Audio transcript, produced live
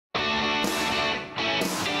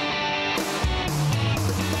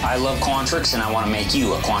I love Quantrix and I want to make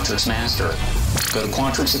you a Quantrix master. Go to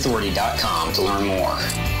quantrixauthority.com to learn more.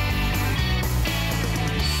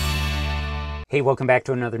 Hey, welcome back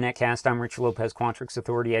to another Netcast. I'm Rich Lopez, Quantrix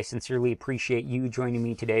Authority. I sincerely appreciate you joining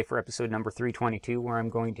me today for episode number 322, where I'm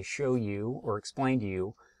going to show you or explain to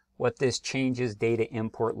you what this changes data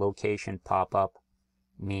import location pop-up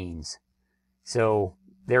means. So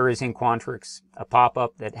there is in Quantrix a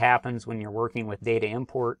pop-up that happens when you're working with data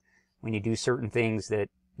import. When you do certain things that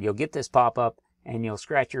you'll get this pop-up and you'll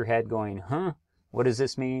scratch your head going, huh, what does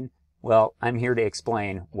this mean? Well, I'm here to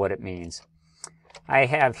explain what it means. I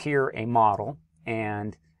have here a model,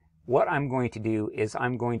 and what I'm going to do is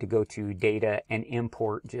I'm going to go to data and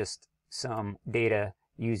import just some data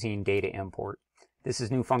using data import. This is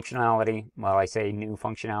new functionality. Well, I say new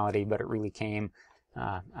functionality, but it really came,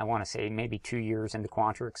 I want to say maybe 2 years into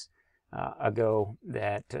Quantrix ago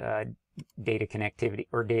that data connectivity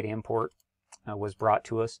or data import was brought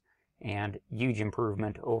to us, and huge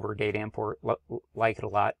improvement over data import, like it a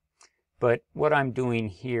lot. But what I'm doing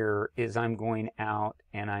here is I'm going out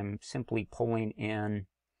and I'm simply pulling in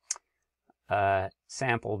a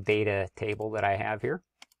sample data table that I have here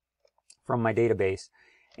from my database.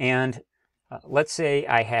 And let's say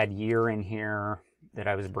I had year in here that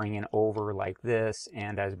I was bringing over like this,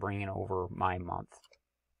 and I was bringing over my month.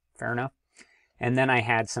 Fair enough? And then I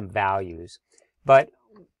had some values. But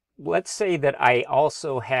let's say that I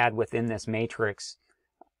also had within this matrix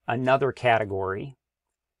another category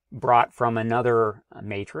brought from another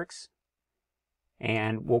matrix,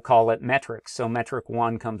 and we'll call it metrics. So metric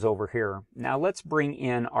 1 comes over here. Now let's bring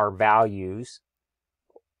in our values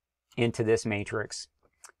into this matrix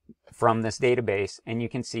from this database, and you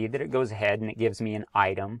can see that it goes ahead and it gives me an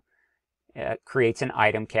item. It creates an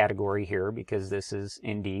item category here because this is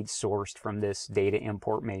indeed sourced from this data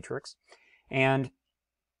import matrix. And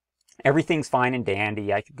everything's fine and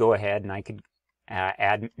dandy. I could go ahead and I could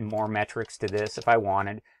add more metrics to this if I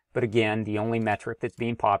wanted. But again, the only metric that's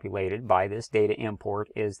being populated by this data import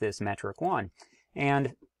is this metric 1.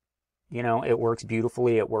 And, you know, it works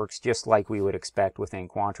beautifully. It works just like we would expect within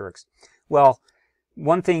Quantrix. Well,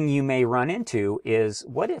 one thing you may run into is,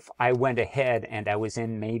 what if I went ahead and I was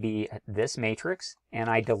in maybe this matrix and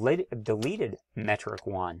I deleted metric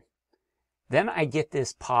 1? Then I get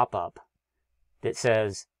this pop-up that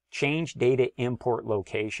says, change data import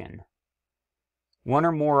location. One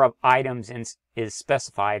or more of items is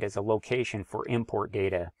specified as a location for import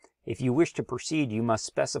data. If you wish to proceed, you must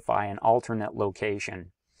specify an alternate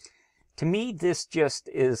location. To me, this just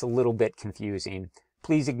is a little bit confusing.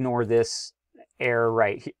 Please ignore this error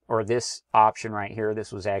right here, or this option right here.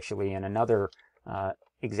 This was actually in another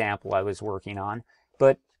example I was working on.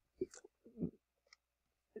 But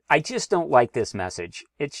I just don't like this message.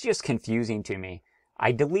 It's just confusing to me.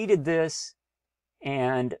 I deleted this,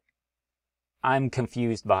 and I'm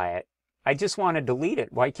confused by it. I just want to delete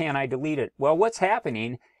it. Why can't I delete it? Well, what's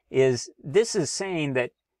happening is this is saying that,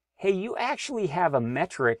 hey, you actually have a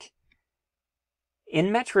metric.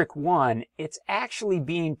 In metric 1, it's actually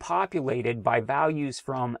being populated by values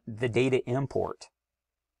from the data import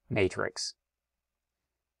matrix.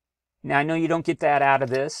 Now, I know you don't get that out of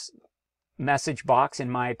this message box, in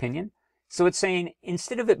my opinion. So it's saying,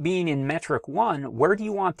 instead of it being in metric 1, where do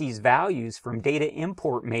you want these values from data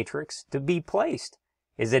import matrix to be placed?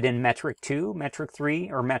 Is it in metric 2, metric 3,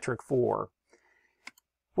 or metric 4?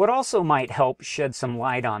 What also might help shed some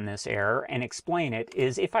light on this error and explain it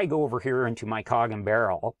is if I go over here into my cog and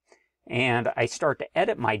barrel and I start to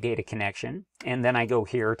edit my data connection, and then I go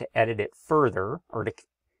here to edit it further, or to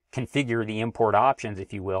configure the import options,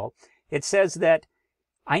 if you will, it says that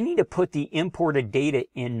I need to put the imported data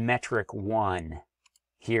in metric 1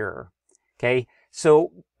 here. Okay,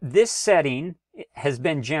 so this setting has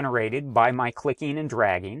been generated by my clicking and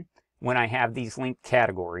dragging when I have these linked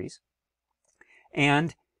categories.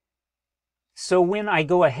 And so when I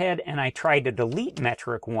go ahead and I try to delete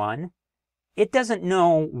metric 1, it doesn't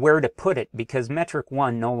know where to put it because metric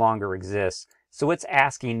 1 no longer exists. So it's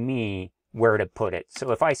asking me where to put it.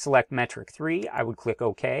 So if I select metric 3, I would click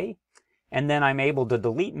OK. And then I'm able to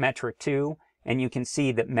delete metric 2, and you can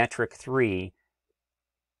see that metric 3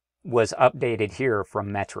 was updated here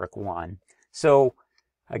from metric 1. So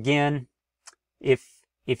again, if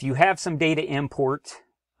you have some data import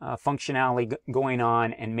functionality going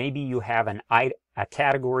on, and maybe you have a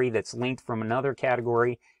category that's linked from another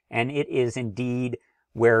category, and it is indeed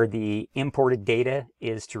where the imported data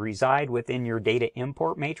is to reside within your data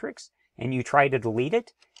import matrix, and you try to delete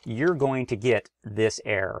it, you're going to get this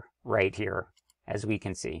error right here, as we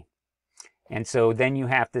can see. And so then you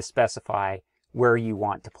have to specify where you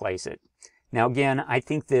want to place it. Now again, I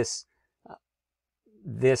think this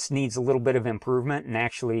this needs a little bit of improvement, and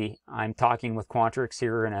actually I'm talking with Quantrix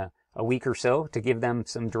here in a week or so to give them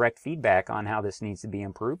some direct feedback on how this needs to be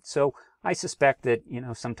improved. So I suspect that,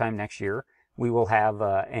 sometime next year we will have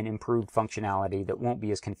an improved functionality that won't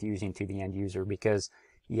be as confusing to the end user, because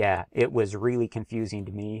yeah, it was really confusing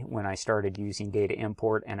to me when I started using data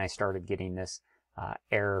import and I started getting this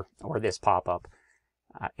error or this pop-up.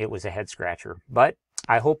 It was a head scratcher. But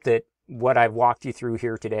I hope that what I've walked you through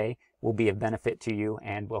here today will be of benefit to you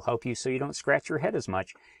and will help you so you don't scratch your head as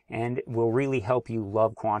much, and will really help you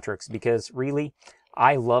love Quantrix, because really,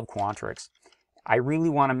 I love Quantrix. I really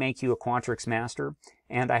want to make you a Quantrix master,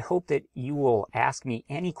 and I hope that you will ask me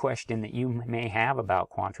any question that you may have about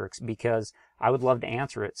Quantrix, because I would love to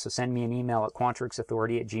answer it. So send me an email at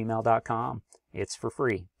quantrixauthority@gmail.com. It's for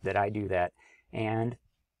free that I do that. And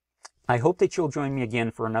I hope that you'll join me again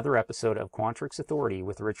for another episode of Quantrix Authority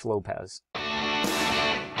with Rich Lopez.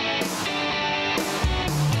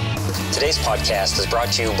 Today's podcast is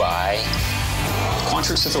brought to you by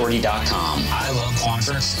Quantrixauthority.com. I love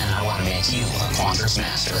Quantrix, and I want to make you a Quantrix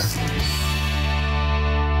master.